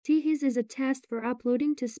This is a test for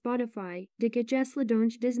uploading to Spotify. Diga Jesla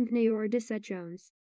donch dismpne or disechons.